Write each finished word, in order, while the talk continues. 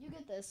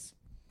this.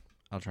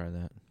 I'll try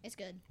that. It's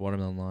good.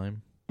 Watermelon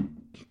lime.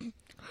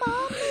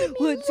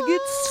 Let's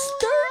get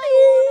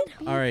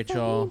started. All right,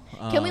 y'all.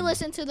 Can we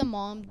listen to the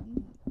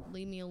Mom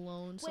Leave Me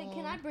Alone song? Wait,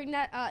 can I bring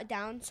that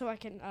down so I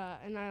can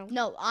and I'll...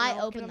 No, I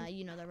open that.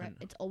 You know that, right?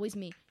 It's always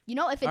me. You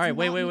know, if it's all right,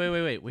 not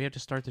wait. We have to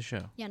start the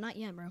show. Yeah, not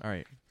yet, bro. All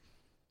right.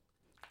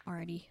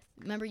 Alrighty.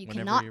 Remember, you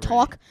Whenever cannot you're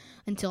talk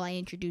until I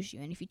introduce you.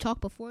 And if you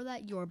talk before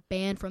that, you're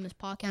banned from this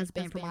podcast,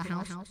 banned from my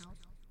house.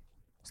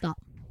 Stop.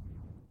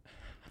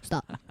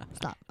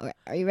 Okay,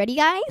 are you ready,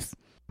 guys?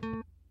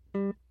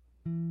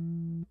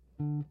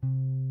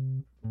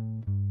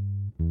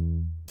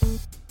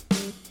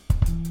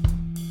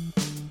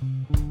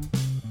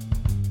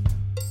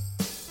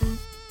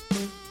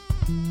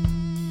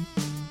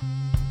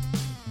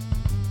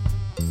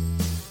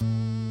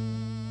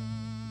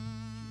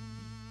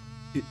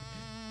 It's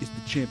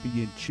the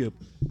championship.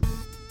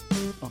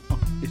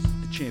 It's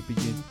the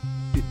champion.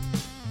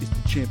 It's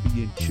the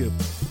championship.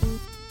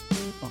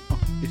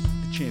 It's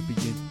the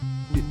champion.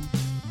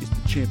 It's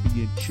the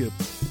championship.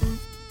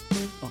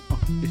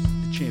 It's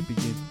the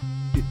champion.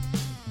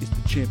 It's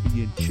the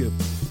championship.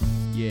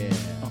 Yeah.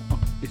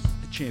 It's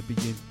the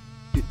champion.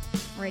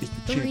 Ready? It's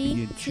the 3,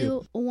 championship.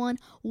 2, 1.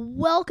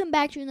 Welcome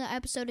back to another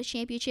episode of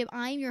Championship.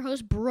 I am your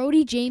host,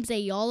 Brody James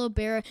Ayala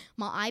Bear.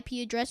 My IP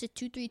address is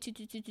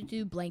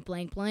 2322222 blank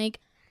blank blank.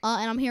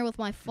 And I'm here with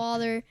my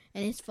father,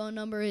 and his phone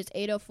number is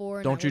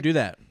 804. Don't you do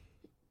that.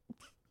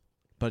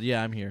 But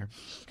yeah, I'm here.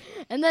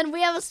 And then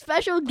we have a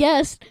special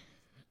guest.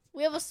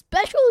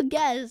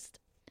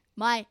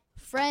 My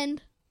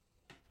friend,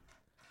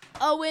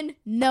 Owen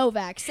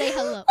Novak. Say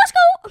hello. Let's go!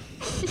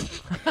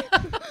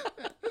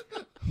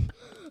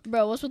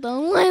 Bro, what's with the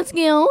let's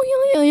go?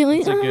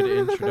 It's a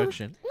good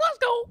introduction. Let's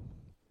go.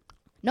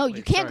 No, you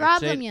Wait, can't sorry, grab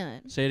say them it-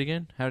 yet. Say it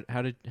again. How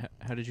did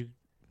you?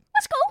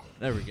 Let's go!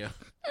 There we go.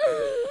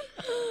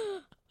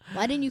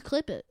 Why didn't you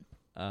clip it?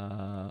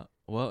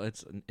 Well,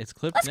 it's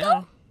clipped Let's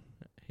now. go.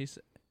 He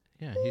said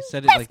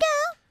it Let's like. Go.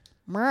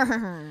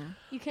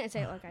 You can't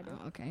say it like I do.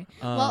 Okay.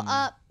 Um,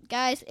 Well,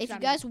 guys, if you Sorry.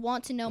 guys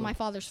want to know my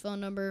father's phone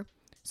number,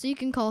 so you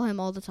can call him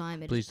all the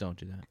time. Please don't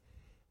do that.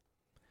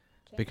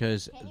 Can-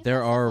 Because can you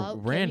there cut are stuff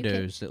out?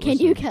 randos that Can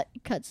listen. you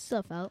cut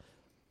stuff out?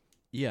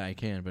 Yeah, I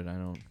can, but I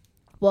don't.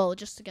 Well,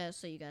 just to guys,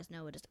 so you guys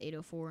know, it is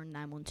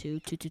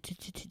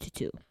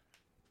 804-912-2222222.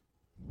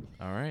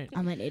 All right.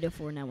 I'm at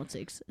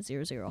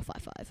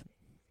 804-916-0055.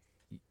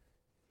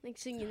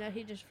 Next thing you know,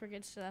 he just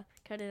forgets to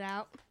cut it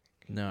out.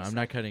 No, I'm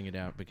not cutting it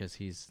out because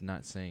he's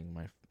not saying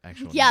my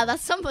actual. Yeah,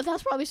 number.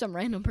 that's probably some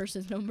random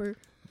person's number.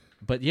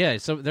 But yeah,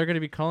 so they're gonna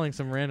be calling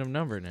some random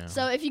number now.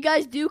 So if you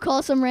guys do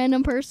call some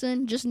random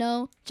person, just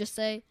say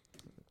Say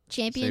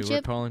championship.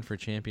 we're calling for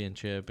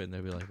championship, and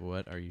they'll be like,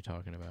 "What are you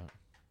talking about?"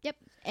 Yep.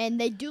 And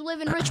they do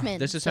live in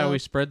Richmond. This is so- how we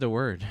spread the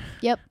word.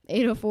 Yep.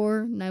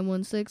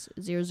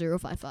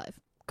 804-916-0055.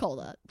 Call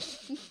that.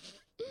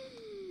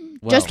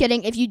 Well, Just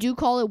kidding. If you do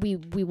call it, we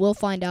will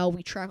find out.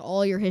 We track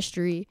all your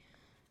history.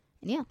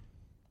 And yeah.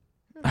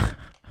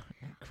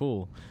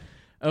 Cool.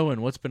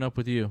 Owen, what's been up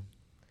with you?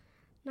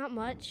 Not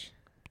much.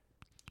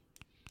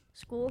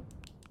 School.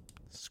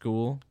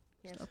 School.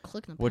 Yes. Oh,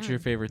 click the What's your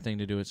pen. favorite thing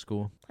to do at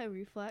school? Play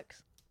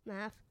reflex.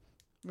 Math.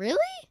 Really?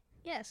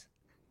 Yes.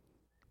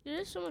 It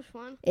is so much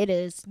fun. It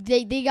is.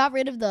 They got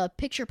rid of the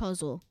picture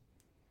puzzle.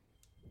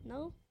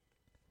 No.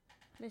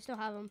 They still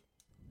have them.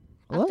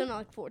 What? I've done it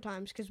like 4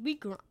 times because we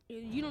grind.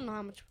 You don't know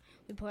how much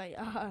we play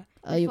You,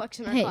 reflex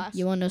in our hey, class.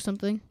 you want to know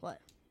something? What?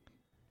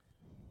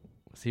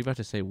 Was he about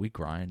to say we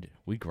grind?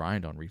 We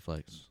grind on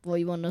reflex. Well,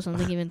 you want to know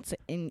something even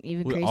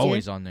We're crazier?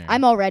 always on there.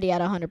 I'm already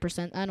at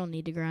 100%. I don't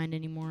need to grind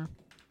anymore.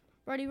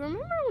 Brody,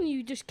 remember when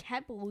you just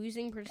kept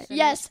losing percentage?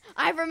 Yes,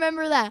 I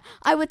remember that.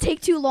 I would take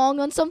too long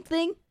on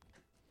something,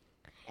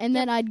 and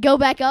then I'd go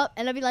back up,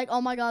 and I'd be like, oh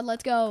my god,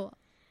 let's go.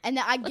 And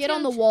then I'd Let's get go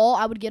on the to- wall.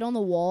 I would get on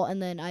the wall,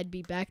 and then I'd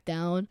be back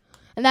down.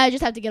 And then I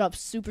just have to get up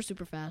super,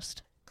 super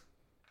fast.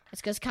 It's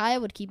because Kaya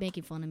would keep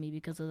making fun of me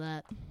because of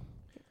that.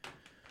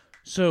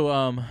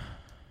 So,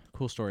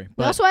 cool story. We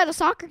But also had a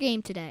soccer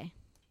game today.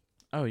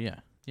 oh yeah,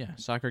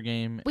 soccer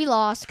game. We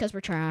lost because we're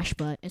trash,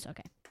 but it's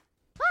okay.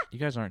 You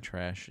guys aren't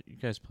trash. You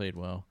guys played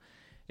well.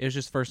 It was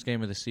just first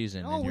game of the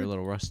season, No, and you're a we-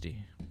 little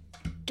rusty.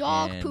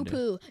 Dog And-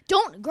 poo-poo.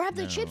 Don't grab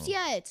the No. chips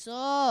yet.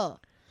 So,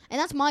 and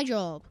that's my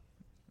job.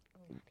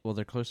 Well,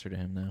 they're closer to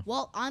him now.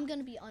 Well, I'm going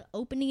to be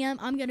opening them.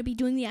 I'm going to be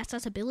doing the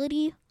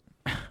accessibility.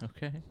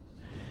 Okay.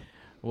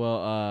 Well,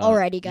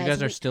 Alrighty, guys. You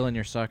guys are still in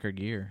your soccer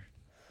gear.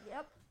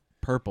 Yep.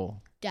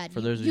 Purple. Dad,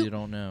 For those of you who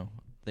don't know,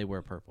 they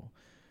wear purple.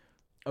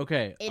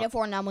 Okay.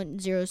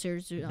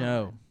 804-910-00.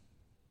 No.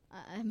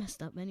 I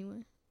messed up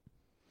anyway.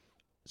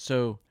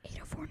 So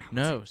 804-910.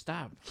 no,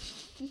 stop.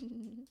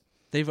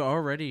 They've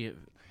already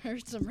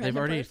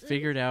Person.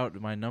 figured out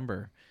my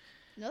number.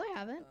 No, they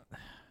haven't.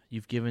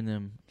 You've given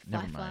them.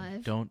 Never 5-5.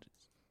 mind. Don't.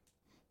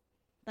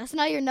 That's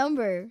not your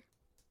number.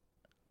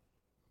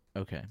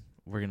 Okay.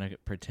 We're going to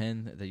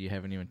pretend that you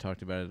haven't even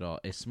talked about it at all.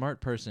 A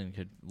smart person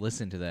could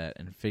listen to that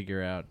and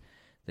figure out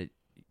that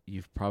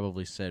you've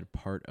probably said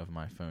part of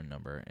my phone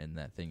number in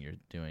that thing you're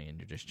doing, and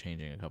you're just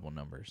changing a couple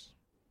numbers.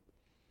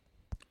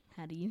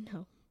 How do you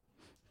know?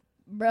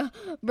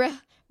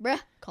 Bruh.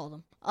 Call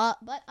them.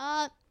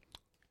 But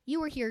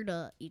you were here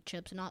to eat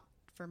chips, not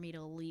for me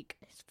to leak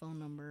his phone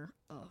number.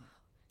 Oh,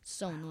 it's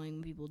so annoying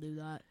when people do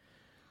that.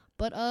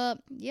 But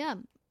yeah.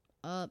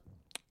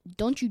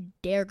 Don't you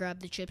dare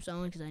grab the chips,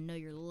 Owen, because I know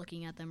you're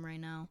looking at them right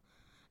now,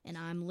 and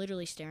I'm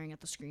literally staring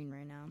at the screen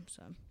right now.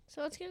 So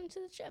let's get into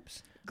the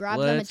chips. Grab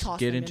them and toss them.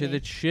 Let's get into the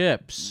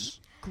chips.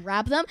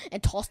 Grab them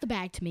and toss the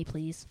bag to me,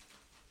 please.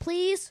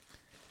 Please.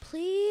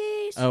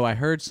 Oh, I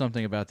heard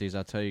something about these.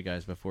 I'll tell you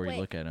guys before Wait.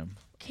 you look at them.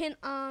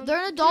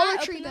 They're in a Dollar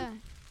Tree bag.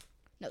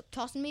 No,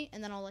 toss them to me,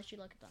 and then I'll let you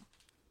look at them.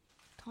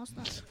 Toss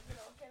them.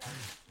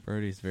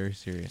 Brody's very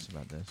serious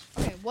about this.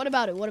 Okay, what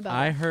about it?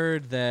 I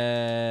heard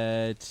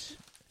that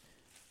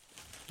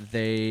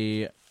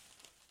they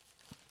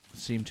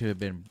seem to have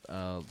been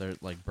they're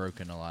like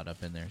broken a lot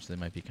up in there, so they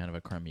might be kind of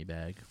a crummy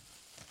bag.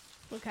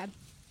 Okay.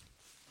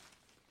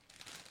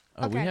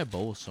 Oh, we Okay. have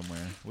bowls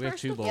somewhere. We have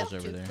First two of bowls all,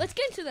 over there. Let's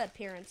get into the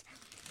appearance.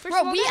 First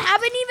Bro, of all, we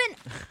haven't even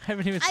I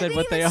haven't even said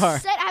what they are.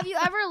 have you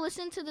ever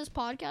listened to this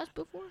podcast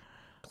before?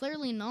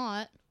 Clearly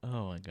not.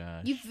 Oh my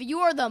gosh. You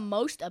are the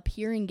most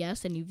appearing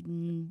guest, and you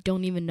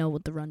don't even know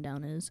what the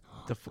rundown is.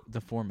 The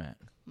format.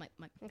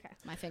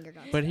 My finger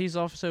got. But he's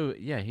also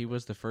he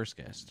was the first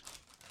guest.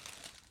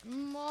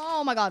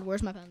 Oh my God,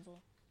 where's my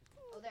pencil?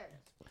 Oh, there it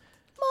is.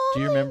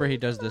 Do you remember he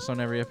does this on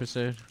every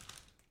episode?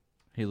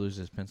 He loses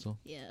his pencil.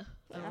 Yeah,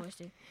 I always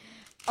do.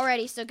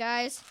 Alrighty, so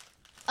guys,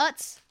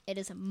 it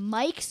is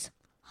Mike's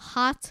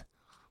Hot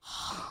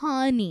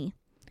Honey.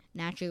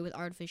 Naturally with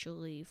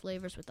artificially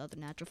flavors, with other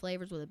natural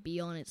flavors, with a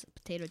B on it. It's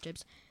potato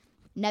chips.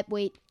 Net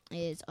weight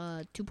is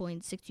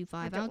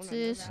 2.625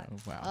 ounces. Oh,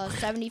 wow.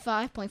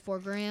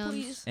 75.4 grams.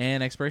 Please,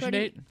 And expiration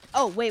date?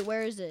 Oh, wait,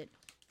 where is it?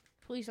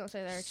 please don't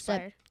say they're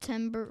expired.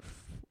 September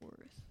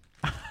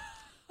 4th.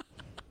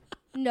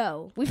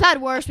 No. We've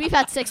had worse. We've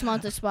had 6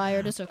 months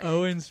expired. It's okay.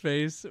 Owen's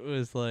face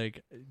was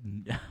like,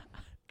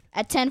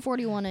 At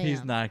 10:41 a.m.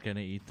 he's not going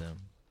to eat them.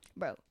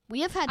 Bro,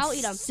 we have had I'll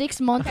eat 'em.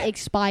 6 months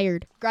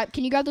expired.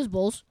 Can you grab those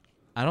bowls?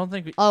 I don't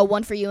think...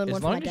 One for you and as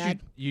one for my long as dad.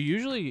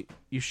 you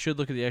should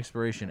look at the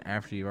expiration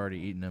after you've already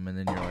eaten them, and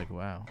then you're like,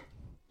 wow.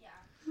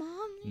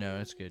 Mom. No,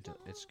 it's good.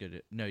 It's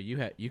good. No, you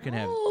can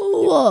have...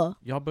 Oh,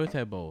 Y'all both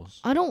have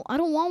bowls. I don't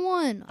want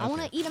one. I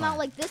want to Okay, eat them out fine.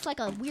 like this, like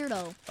a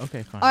weirdo.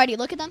 Okay, fine. Alrighty,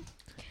 look at them.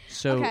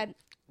 So, Okay.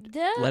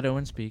 let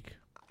Owen speak.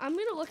 I'm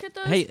gonna look at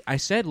those. Hey, I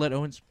said let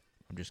Owen...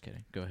 I'm just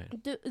kidding. Go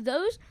ahead.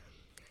 Those,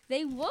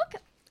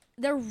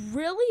 they're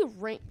really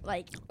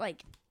like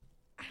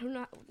I don't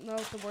know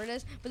what the word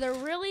is, but they're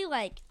really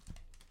like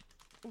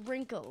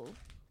wrinkled,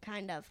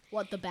 kind of.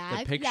 What, the The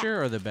bag?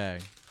 picture or the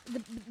bag?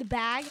 The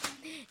bag,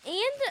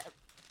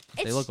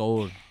 and They look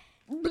old.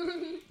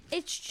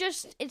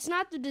 it's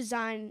not the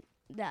design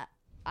that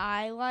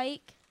I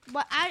like,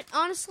 but I'll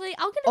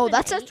give Oh, it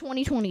that an says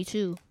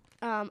 2022.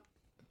 8.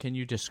 Can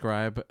you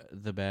describe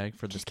the bag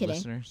for Just the kidding.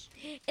 listeners?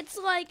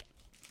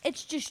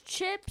 It's just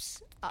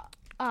chips.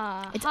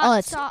 It's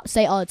hot Utz. sauce.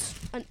 Say Utz.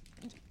 An-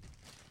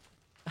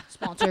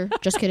 Sponsor.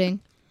 Just kidding.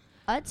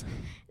 Utz,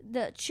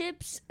 the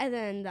chips, and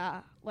then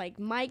the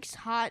Mike's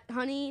hot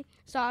honey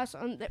sauce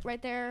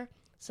right there.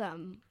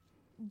 Some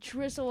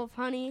drizzle of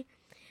honey.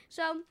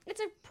 So it's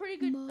a pretty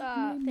good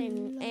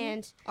thing.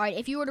 And Alright,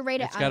 if you were to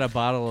rate it, It's got a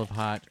bottle of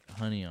hot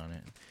honey on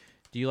it.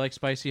 Do you like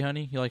spicy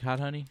honey? You like hot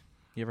honey?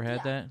 You ever had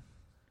Yeah. that?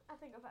 I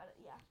think I've had it.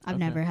 Yeah. I've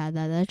Okay. never had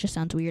that. That just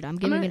sounds weird. I'm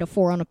giving gonna- it a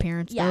 4 on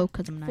appearance, Yeah, though,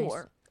 because I'm nice.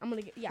 4. I'm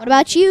gonna get. Yeah. What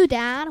about you,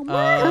 Dad?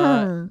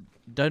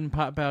 Doesn't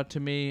pop out to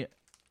me.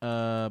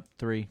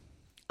 3.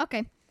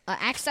 Okay.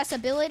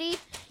 Accessibility,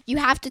 you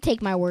have to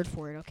take my word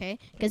for it, okay?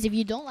 Because if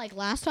you don't like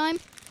last time,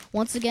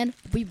 once again,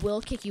 we will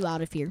kick you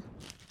out of here.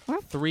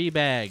 3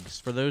 bags.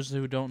 For those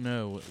who don't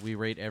know, we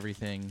rate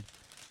everything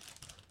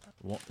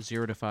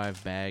 0 to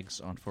 5 bags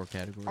on 4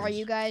 categories. Are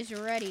you guys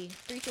ready?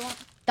 3, 2, 1.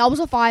 That was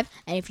a 5,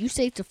 and if you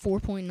say it's a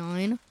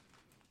 4.9,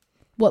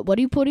 what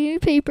do you put in your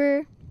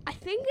paper? I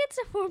think it's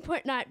a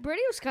 4.9.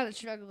 Brady was kind of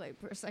struggling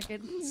for a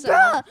second. So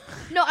Bruh!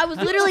 No, I was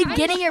literally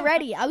getting it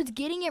ready. I was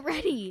getting it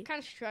ready. kind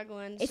of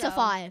struggling. It's so. a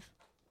 5.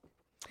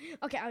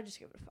 Okay, I'll just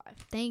give it a 5.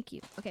 Thank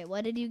you. Okay,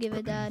 what did you give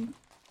it, Dad?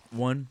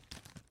 1.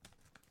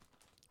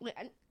 Wait,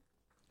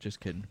 Just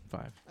kidding.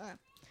 5.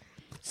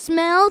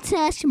 Smell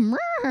test. All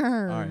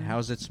right.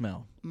 How's it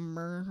smell?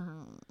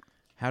 Mrrr.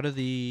 How do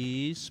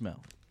these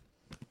smell?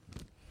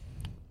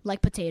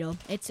 Like potato.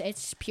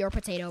 It's pure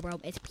potato, bro.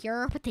 It's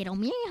pure potato.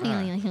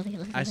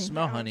 I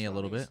smell honey a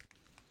little bit.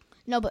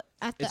 No, but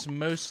It's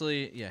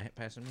mostly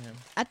pass it to him.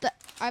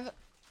 I've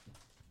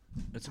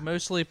It's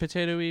mostly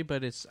potatoey,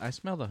 but I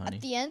smell the at honey.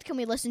 the end. Can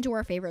we listen to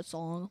our favorite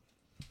song?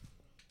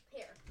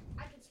 here.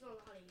 I can smell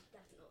the honey,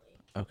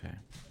 definitely. Okay.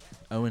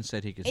 Owen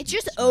said he could. It's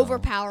just smell the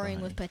overpowering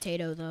honey. with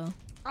potato, though.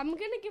 I'm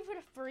gonna give it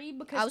a 3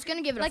 because I was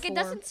gonna give it a 4. it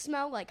doesn't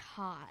smell like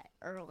hot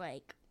or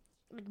like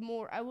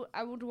more.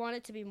 I would want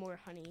it to be more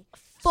honey.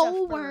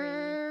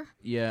 4.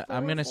 Yeah,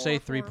 I'm gonna say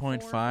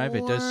 3.5.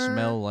 It does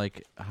smell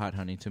like hot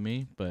honey to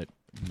me, but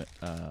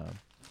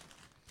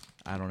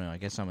I don't know. I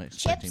guess I'm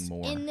expecting Chips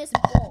more. in this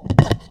bowl.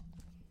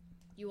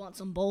 You want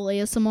some bowl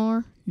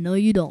ASMR? No,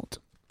 you don't.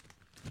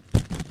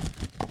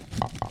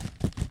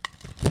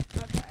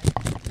 Okay.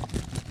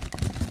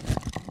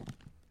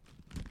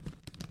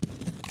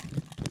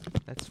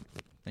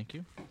 Thank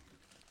you.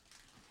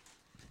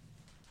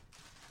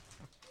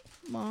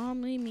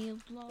 Mom, leave me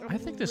alone. I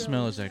think the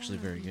smell is actually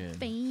very good.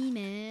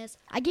 Famous.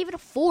 I gave it a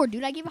 4,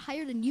 dude. I gave it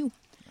higher than you.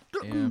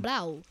 Yeah.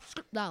 Blow.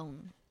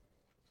 Down.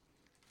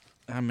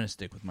 I'm gonna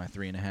stick with my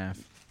 3.5.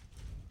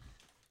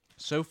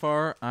 So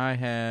far, I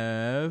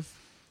have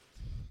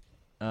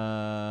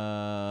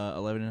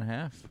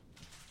 11.5.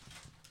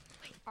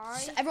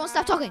 Everyone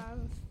stop talking.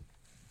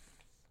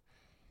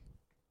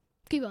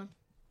 Keep going.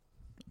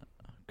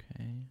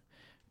 Okay.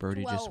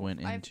 Brody just 12. went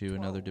I have into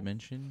another 12.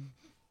 dimension.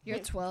 You're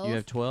at 12. You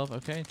have 12.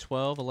 Okay,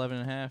 12,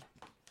 11.5.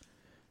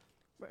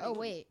 Oh,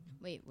 wait.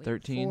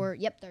 13. 4.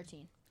 Yep,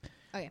 13.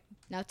 Okay.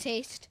 Now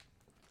taste.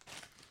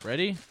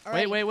 Ready?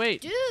 Alrighty.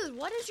 Wait. Dude,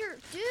 what is your...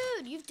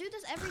 Dude, you do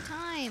this every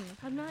time.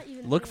 I'm not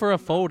even. Look for a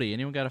thinking about- foldy.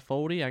 Anyone got a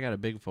foldy? I got a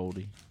big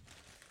foldy.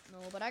 No,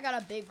 but I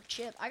got a big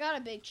chip.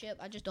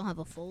 I just don't have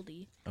a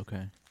foldy.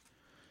 Okay.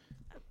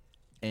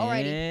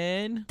 Alrighty.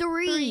 And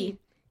 3,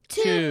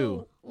 2,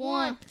 2,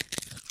 1.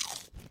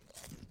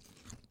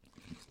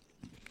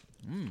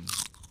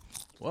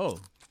 Whoa.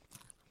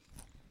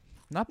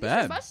 Not These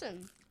are bad.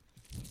 bussin'.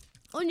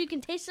 Oh, and you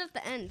can taste it at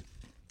the end.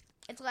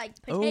 It's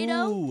like potato,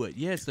 Oh,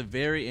 yeah, it's the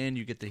very end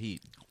you get the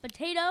heat.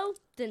 potato,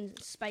 then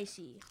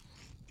spicy.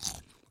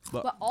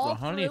 But But all the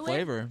honey through it?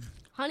 flavor,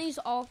 Honey's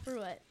all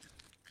through it.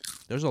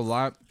 there's a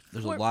lot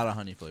of Or-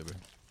 honey flavor.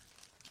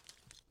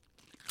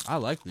 I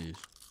like these.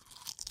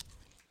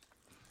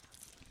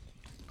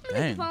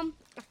 Dang.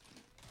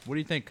 What do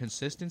you think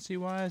consistency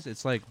wise?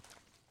 It's like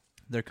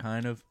they're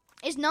kind of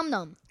It's Num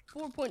Num.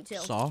 4.2.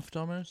 soft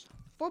almost.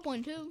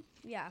 4.2.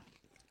 Yeah.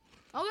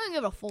 I'm going to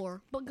give it a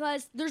 4.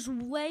 Because there's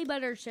way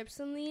better chips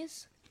than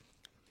these.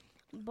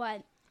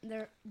 But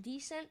they're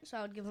decent, so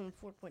I would give them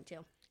a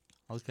 4.2.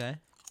 Okay.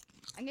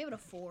 I gave it a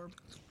 4.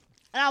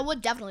 And I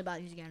would definitely buy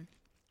these again.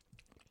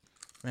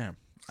 Man,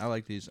 I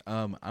like these.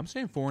 I'm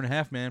saying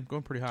 4.5, man.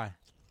 Going pretty high.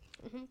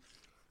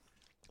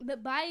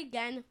 But buy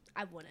again,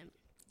 I wouldn't.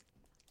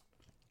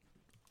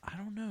 I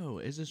don't know.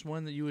 Is this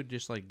one that you would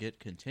just like get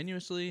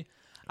continuously?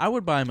 I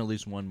would buy them at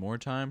least one more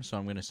time, so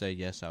I'm gonna say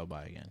yes, I'll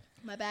buy again.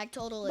 My bag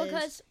total is...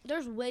 Because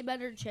there's way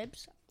better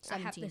chips, I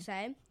have 17. to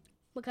say.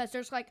 Because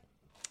there's like,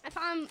 if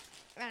I'm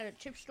at a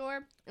chip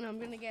store and I'm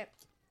going to get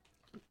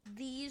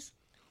these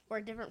or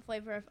a different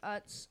flavor of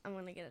Utz, I'm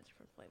going to get a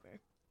different flavor.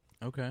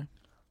 Okay.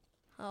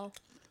 Oh.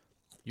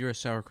 You're a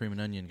sour cream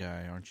and onion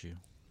guy, aren't you?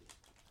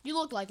 You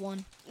look like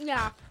one.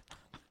 Yeah.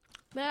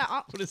 But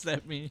What does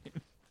that mean?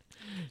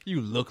 You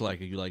look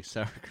like it. You like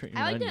sour cream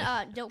I and like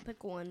onion. the dill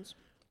pickle ones.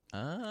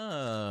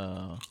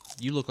 Oh.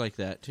 You look like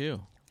that, too.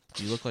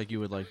 You look like you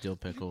would like dill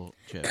pickle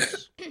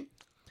chips.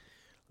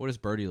 What does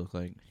Birdie look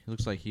like? He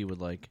looks like he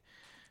would like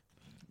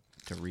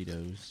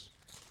Doritos.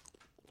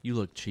 You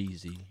look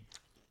cheesy.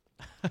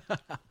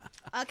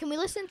 Can we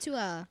listen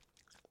to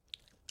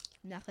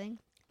nothing?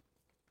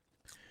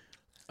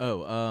 Oh,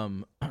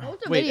 What was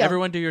the wait, video?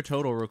 everyone do your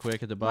total real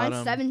quick at the bottom.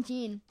 Mine's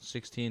 17.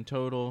 16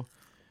 total.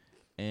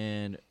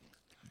 And,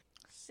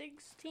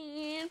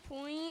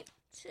 16.2.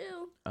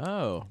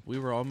 oh, we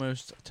were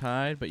almost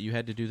tied, but you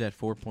had to do that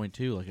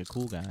 4.2 like a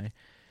cool guy.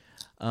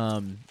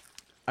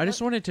 I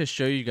just wanted to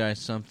show you guys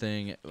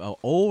something, an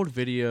old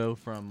video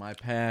from my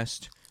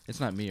past. It's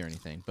not me or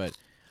anything, but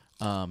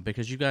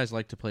because you guys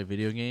like to play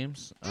video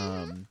games,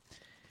 and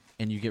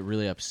you get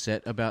really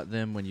upset about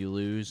them when you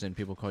lose and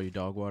people call you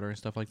dog water and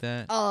stuff like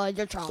that.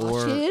 You're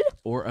trauma kid.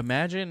 Or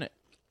imagine.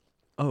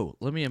 Oh,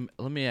 let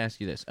me ask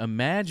you this.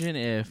 Imagine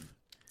if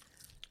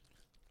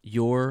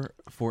your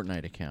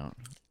Fortnite account,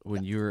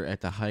 when you were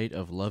at the height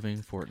of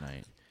loving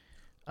Fortnite,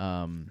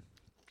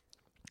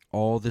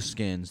 all the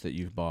skins that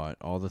you've bought,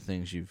 all the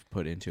things you've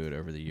put into it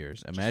over the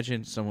years.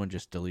 Imagine someone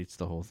just deletes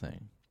the whole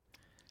thing,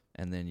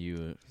 and then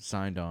you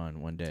signed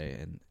on one day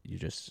and you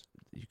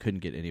couldn't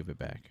get any of it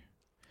back.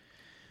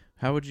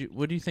 What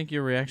do you think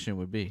your reaction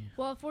would be?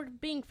 Well, if we're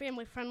being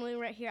family friendly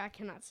right here, I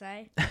cannot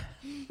say.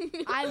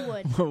 I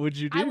would. What would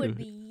you do? I would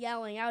be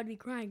yelling. I would be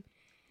crying.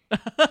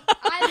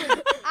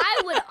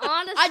 I would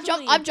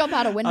honestly. I'd jump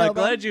out a window. I'm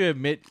bro. glad you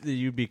admit that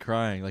you'd be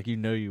crying. Like, you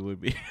know you would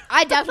be.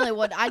 I definitely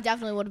would. I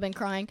definitely would have been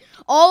crying.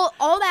 All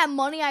that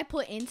money I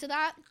put into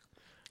that.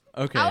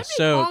 I Okay, would be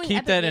so calling keep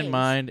Epic that in Games.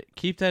 mind.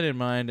 Keep that in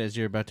mind as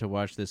you're about to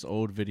watch this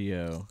old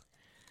video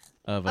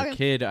of a Okay.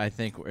 kid, I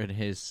think, when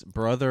his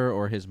brother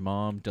or his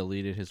mom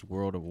deleted his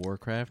World of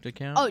Warcraft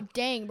account. Oh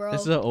dang, bro.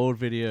 This is an old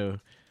video.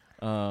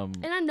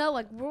 And I know,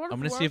 like, I'm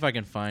going to see if I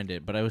can find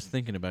it, but I was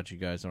thinking about you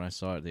guys when I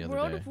saw it the other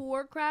World day. of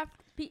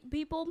Warcraft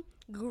people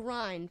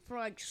grind for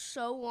like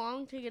so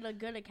long to get a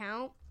good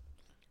account.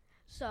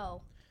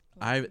 So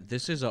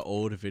This is an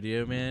old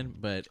video, man,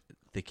 but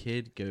the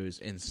kid goes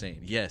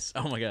insane. Yes.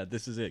 Oh my God,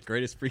 this is it.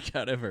 Greatest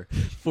freakout ever.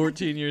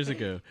 14 years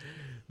ago.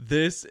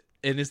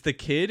 And it's the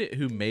kid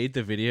who made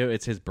the video.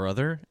 It's his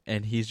brother,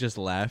 and he's just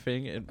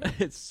laughing, and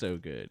it's so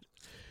good.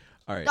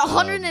 All right.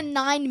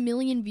 109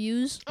 million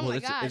views. Oh Well, my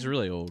it's God.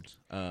 really old.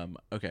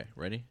 Okay,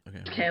 ready?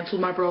 Okay.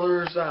 Canceled my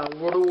brother's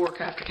World of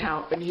Warcraft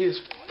account, and he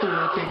is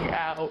freaking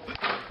out.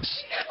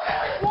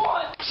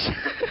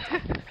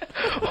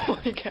 Oh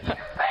my god.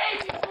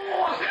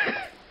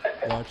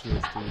 Watch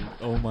this, dude.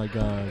 Oh my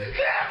god.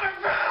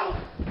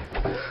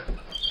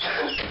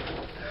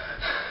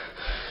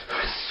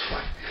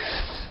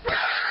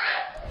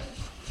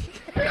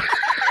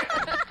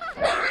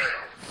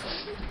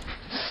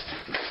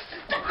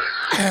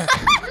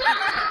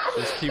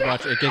 Just keep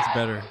watching. It gets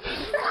better.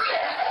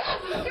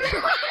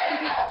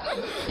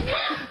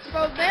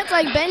 Bro, that's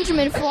like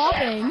Benjamin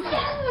flopping.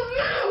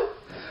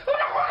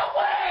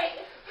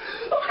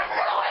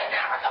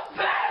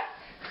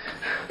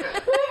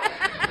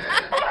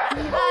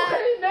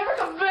 Never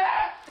come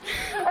back!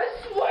 I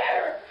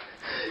swear!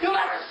 You'll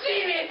never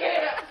see me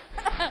again!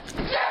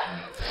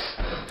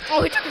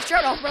 Oh, he took his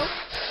shirt off, bro.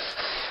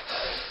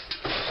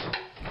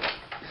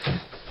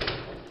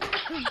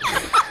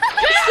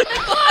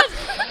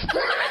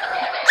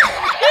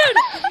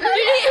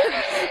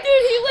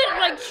 Dude, he went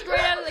like straight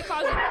out of the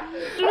closet.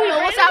 Dude, he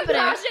ran what's into the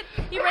happening? closet-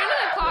 He ran into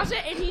the closet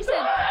and he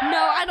said,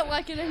 "No, I don't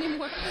like it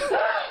anymore."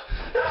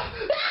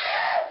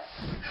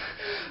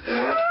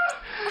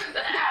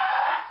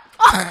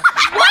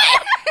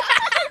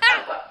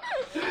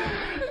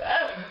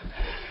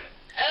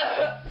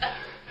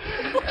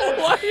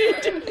 Why are you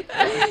doing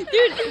that?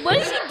 Dude, what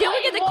is he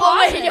doing in the Oh,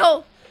 closet? wait,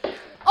 yo.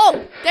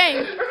 Oh, dang.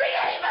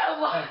 Recreate my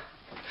life!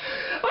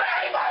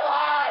 Recreate my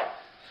life!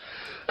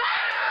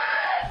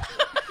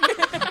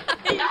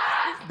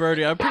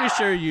 Birdie, I'm pretty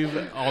sure you've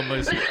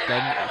almost done.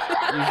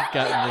 You've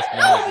gotten this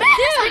now.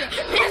 Dude,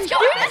 this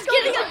dude is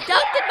getting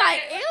abducted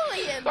by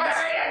aliens.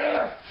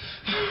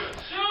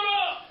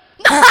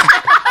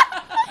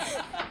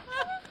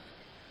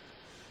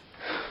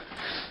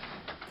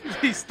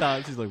 He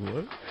stops. He's like,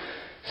 what?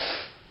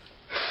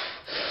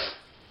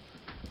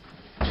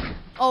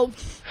 Oh,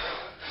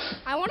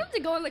 I want him to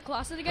go in the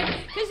closet again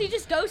because he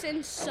just goes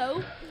in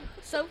so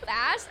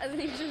fast and then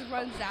he just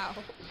runs out.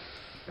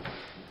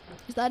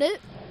 is that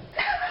it?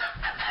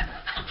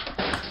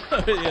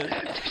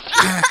 Yeah.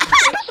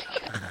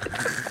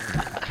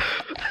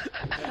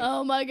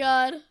 Oh my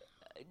god.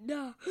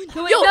 No. Yo,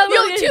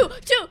 No, two.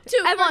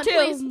 Come Ever on, two.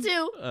 please,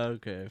 two.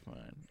 Okay,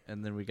 fine.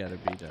 And then we gotta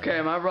be done.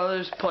 Okay, my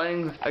brother's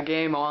playing a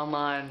game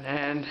online,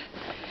 and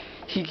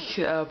he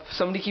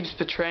somebody keeps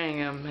betraying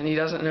him, and he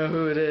doesn't know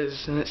who it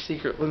is, and it's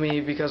secret with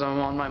me because I'm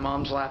on my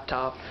mom's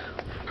laptop.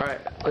 All right,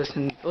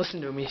 listen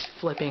to him. He's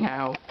flipping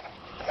out.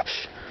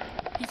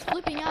 He's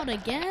flipping out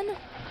again?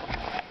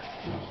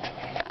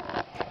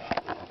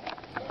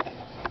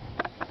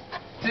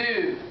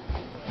 Dude,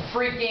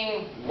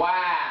 freaking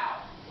wow.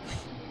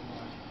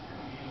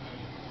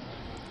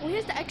 Well,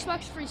 here's the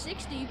Xbox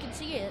 360. You can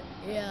see it.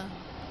 Yeah.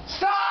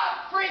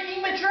 Stop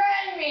freaking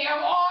betraying me!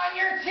 I'm on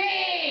your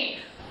team!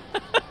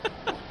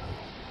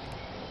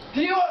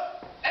 Do you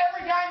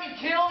every time you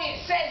kill me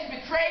it says you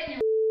betrayed me?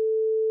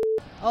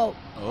 Oh,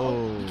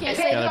 Oh, can't It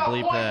say says gotta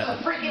you're bleep one that.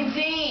 of the freaking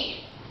team!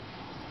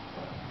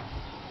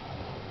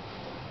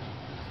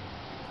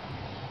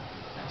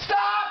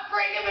 Stop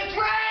freaking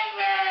betraying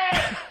me!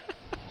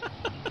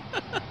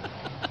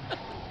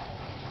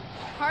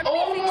 Part of me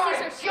Oh thinks my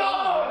these are staged.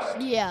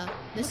 god! yeah.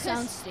 This Because-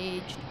 sounds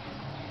staged.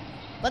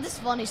 But it's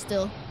funny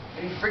still.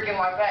 You freaking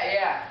like that,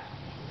 yeah.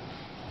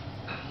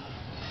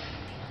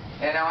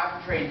 And now I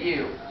betrayed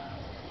you.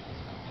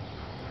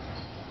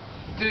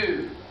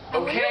 Dude, I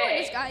wonder where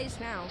okay. this guy is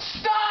now.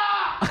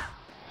 Stop!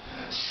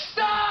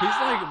 Stop! He's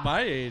like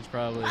my age,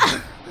 probably.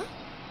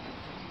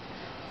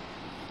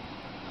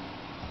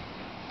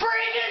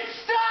 Freaking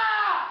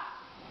stop!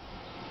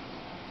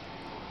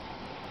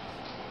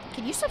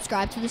 Can you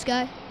subscribe to this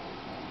guy?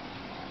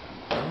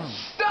 I don't know.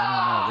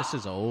 Stop! This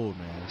is old,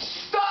 man.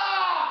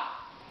 Stop!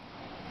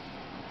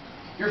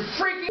 You're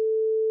freaking.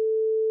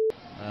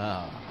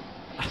 Oh.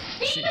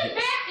 Even Jeez.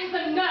 that is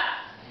enough.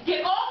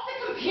 Get off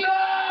the computer. No!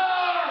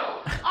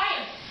 I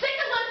am sick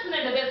of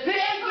listening to this.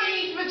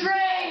 He's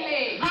betraying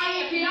me.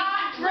 I am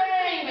not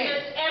betraying me.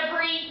 This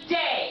every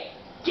day.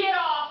 Get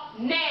off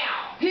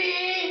now.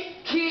 He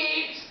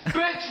keeps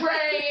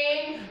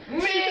betraying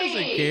me. She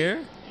doesn't care.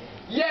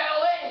 Yell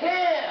at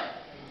him.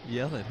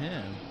 Yell at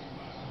him.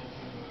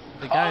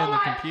 The guy on the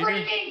computer. Oh my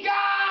freaking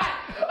god!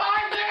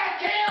 I'm gonna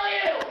kill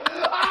you.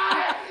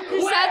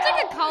 This sounds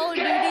like a Call of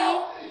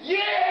Duty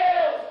You.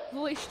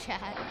 voice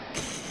chat.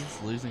 He's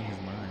losing his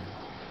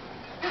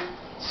mind.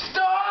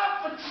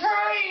 Stop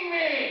betraying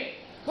me.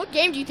 What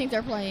game do you think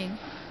they're playing?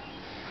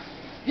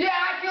 Yeah,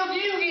 I killed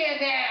you again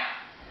now.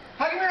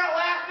 How come you're not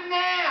laughing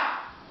now?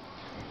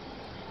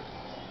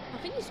 I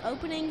think he's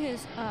opening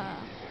his,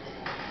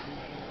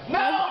 No!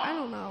 I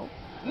don't know.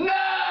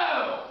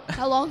 No!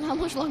 How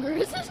much longer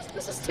is this?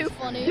 This is too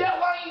funny. Yeah,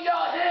 why don't you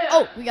yell at him?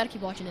 Oh, we gotta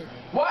keep watching it.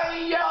 Why don't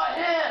you yell at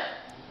him?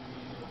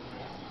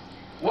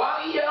 Why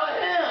don't you yell at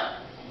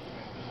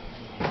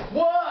him?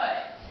 What?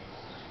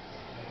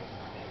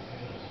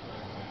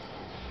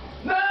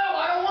 No,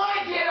 I don't want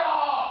to get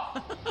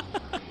off!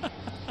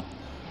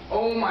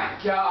 Oh my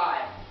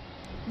god.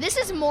 This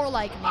is more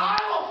like me. I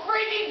will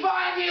freaking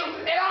find you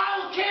and I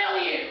will kill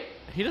you.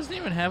 He doesn't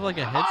even have like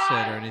a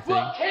headset or anything.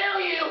 I will kill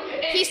you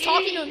and He's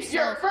talking to eat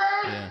himself. your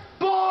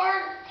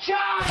firstborn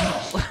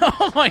child.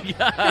 Oh my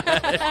god.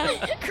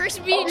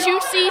 Crispy,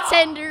 juicy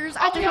tenders.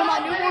 I have to put my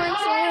newborn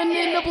son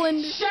in the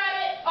blender. Shut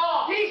it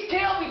off. He's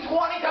killed me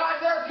 20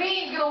 times. Their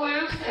team's gonna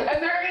lose,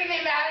 and they're gonna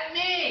get mad at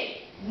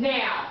me.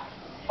 Now,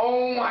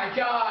 oh my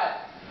god,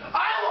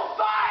 I will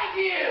find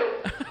you.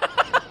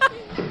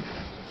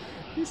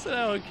 He said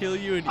I would kill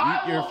you and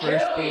I eat your will kill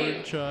firstborn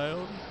you.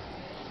 child.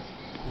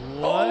 Oh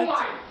What?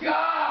 my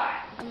god.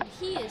 Dude,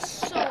 he is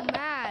so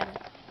mad.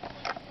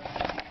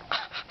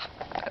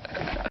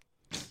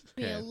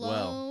 Be Okay,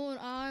 alone,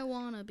 I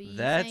wanna be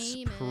That's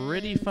famous.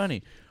 pretty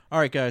funny. All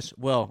right, guys.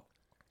 Well,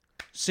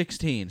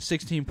 16,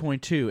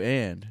 16.2,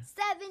 and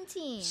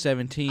 17.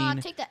 17.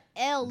 Take the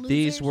L, losers.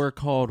 These were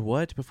called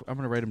what? I'm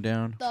going to write them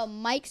down. the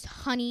Mike's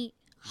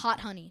Hot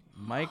Honey.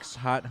 Mike's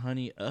Hot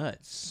Honey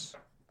Utz.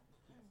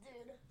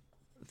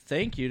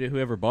 Thank you to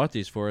whoever bought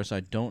these for us. I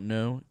don't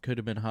know. Could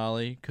have been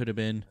Holly. Could have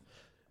been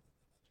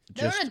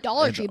They're in a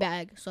Dollar Tree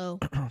bag, so.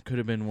 Could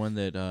have been one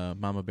that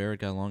Mama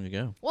Barrett got long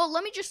ago. Well,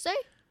 let me just say,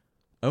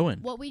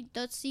 Owen.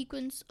 that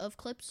sequence of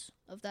clips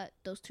of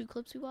those 2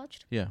 clips we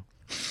watched. Yeah.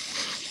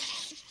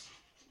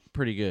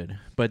 Pretty good.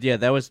 But yeah,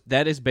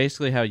 that is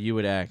basically how you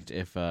would act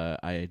if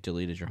I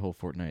deleted your whole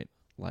Fortnite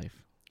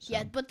life. So.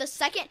 Yeah, but the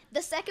second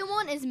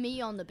one is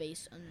me on the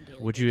base.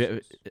 Would you?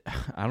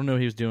 I don't know what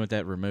he was doing with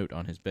that remote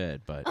on his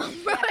bed, but Bro,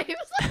 he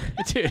was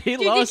like, dude, he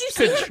Dude, lost did you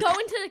see him control. go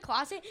into the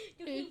closet?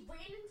 Dude, he ran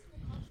into the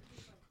closet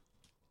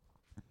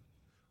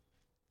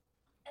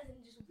and then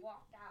just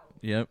walked out.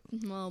 Yep,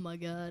 oh my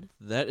god.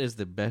 that is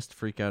the best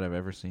freak out I've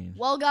ever seen.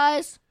 Well,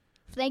 guys,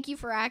 thank you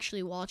for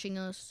actually watching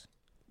us.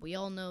 We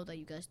all know that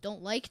you guys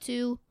don't like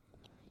to.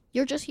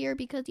 You're just here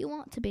because you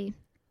want to be.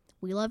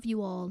 We love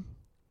you all.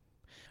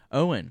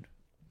 Owen,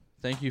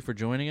 thank you for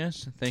joining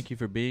us. Thank you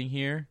for being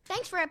here.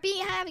 Thanks for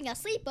having a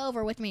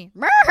sleepover with me.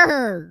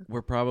 Brr!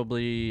 We're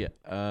probably,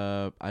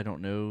 I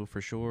don't know for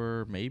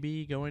sure,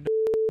 maybe going to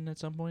at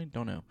some point.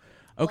 Don't know.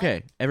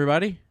 Okay,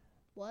 everybody.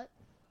 What?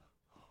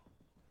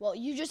 Well,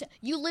 you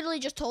literally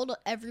just told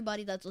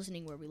everybody that's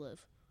listening where we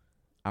live.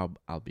 I'll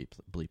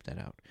bleep that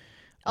out.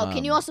 Oh,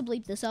 can you also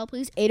bleep this out,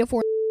 please?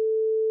 804.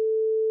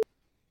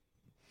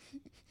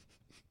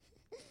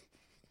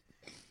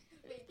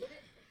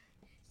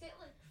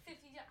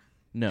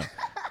 No.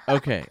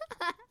 Okay.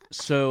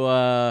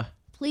 So,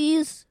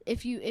 Please,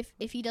 if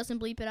he doesn't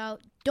bleep it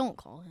out, don't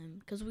call him,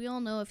 because we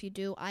all know if you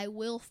do, I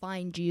will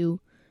find you.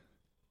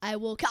 I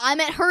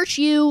meant hurt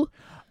you.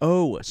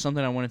 oh,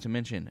 something I wanted to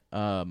mention.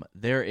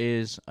 There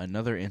is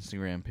another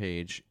Instagram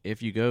page.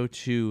 If you go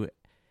to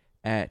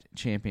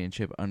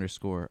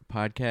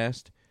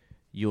 @championship_podcast,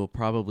 you'll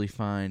probably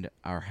find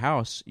our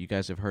house. You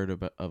guys have heard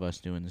of us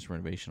doing this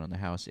renovation on the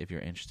house. If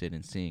you're interested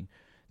in seeing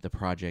the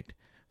project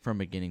from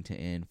beginning to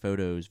end,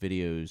 photos,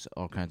 videos,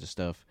 all kinds of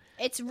stuff.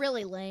 It's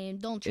really lame.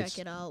 Don't check It's-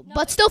 it out. No,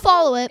 But it's still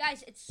follow it.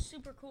 Guys, it's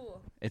super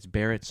cool. It's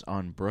Barrett's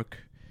on Brook.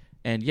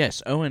 And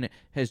yes, Owen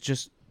has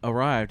just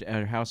arrived.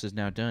 Our house is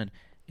now done.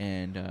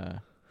 And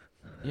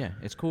yeah,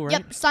 it's cool, right?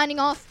 Yep, signing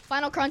off.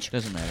 Final crunch.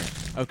 Doesn't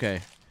matter. Okay.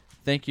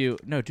 Thank you.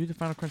 No, do the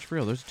final crunch for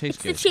real. Those taste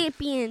It's good. the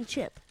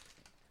championship.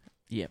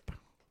 Yep.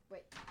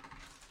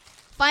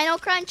 Final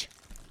crunch.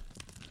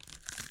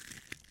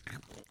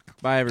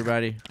 Bye,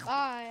 everybody.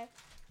 Bye.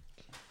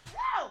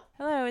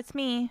 Hello, it's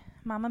me,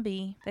 Mama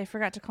B. They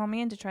forgot to call me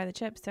in to try the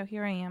chips, so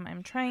here I am.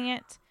 I'm trying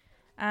it.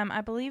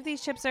 I believe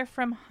these chips are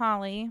from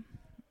Holly.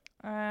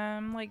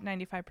 I'm like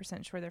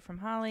 95% sure they're from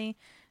Holly.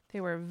 They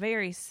were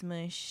very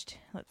smushed.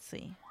 Let's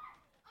see.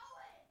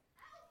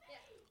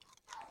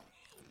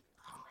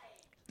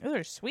 Oh,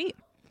 they're sweet.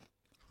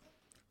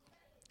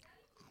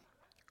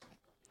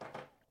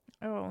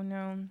 Oh,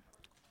 no.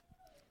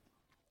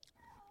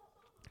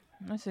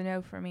 That's a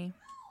no for me.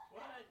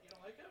 What? You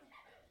don't like them?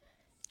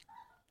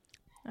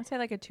 I'd say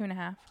like a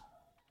 2.5.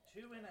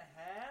 2.5?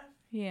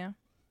 Yeah. Wow.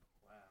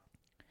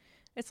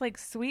 It's like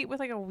sweet with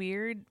like a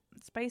weird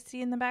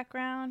spicy in the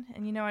background.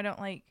 And you know I don't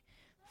like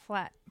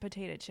flat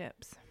potato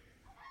chips.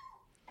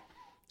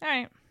 All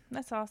right.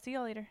 That's all. See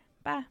you later.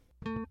 Bye.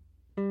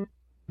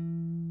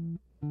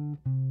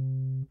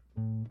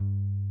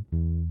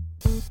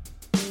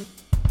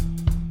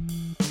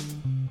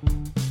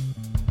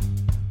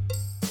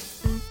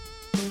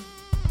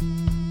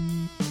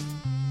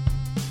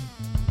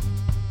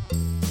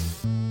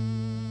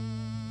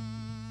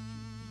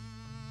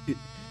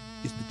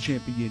 It's the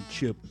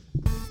championship.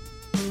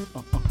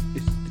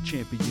 It's the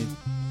champion.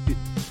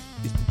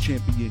 It's the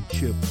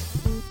championship.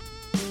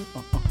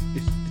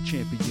 It's the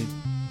champion.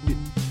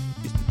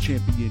 It's the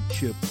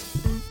championship.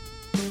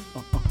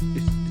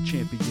 It's the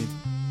champion.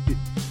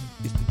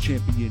 It's the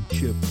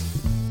championship.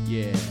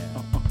 Yeah.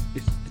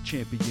 It's the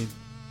champion.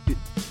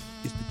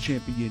 It's the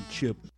championship.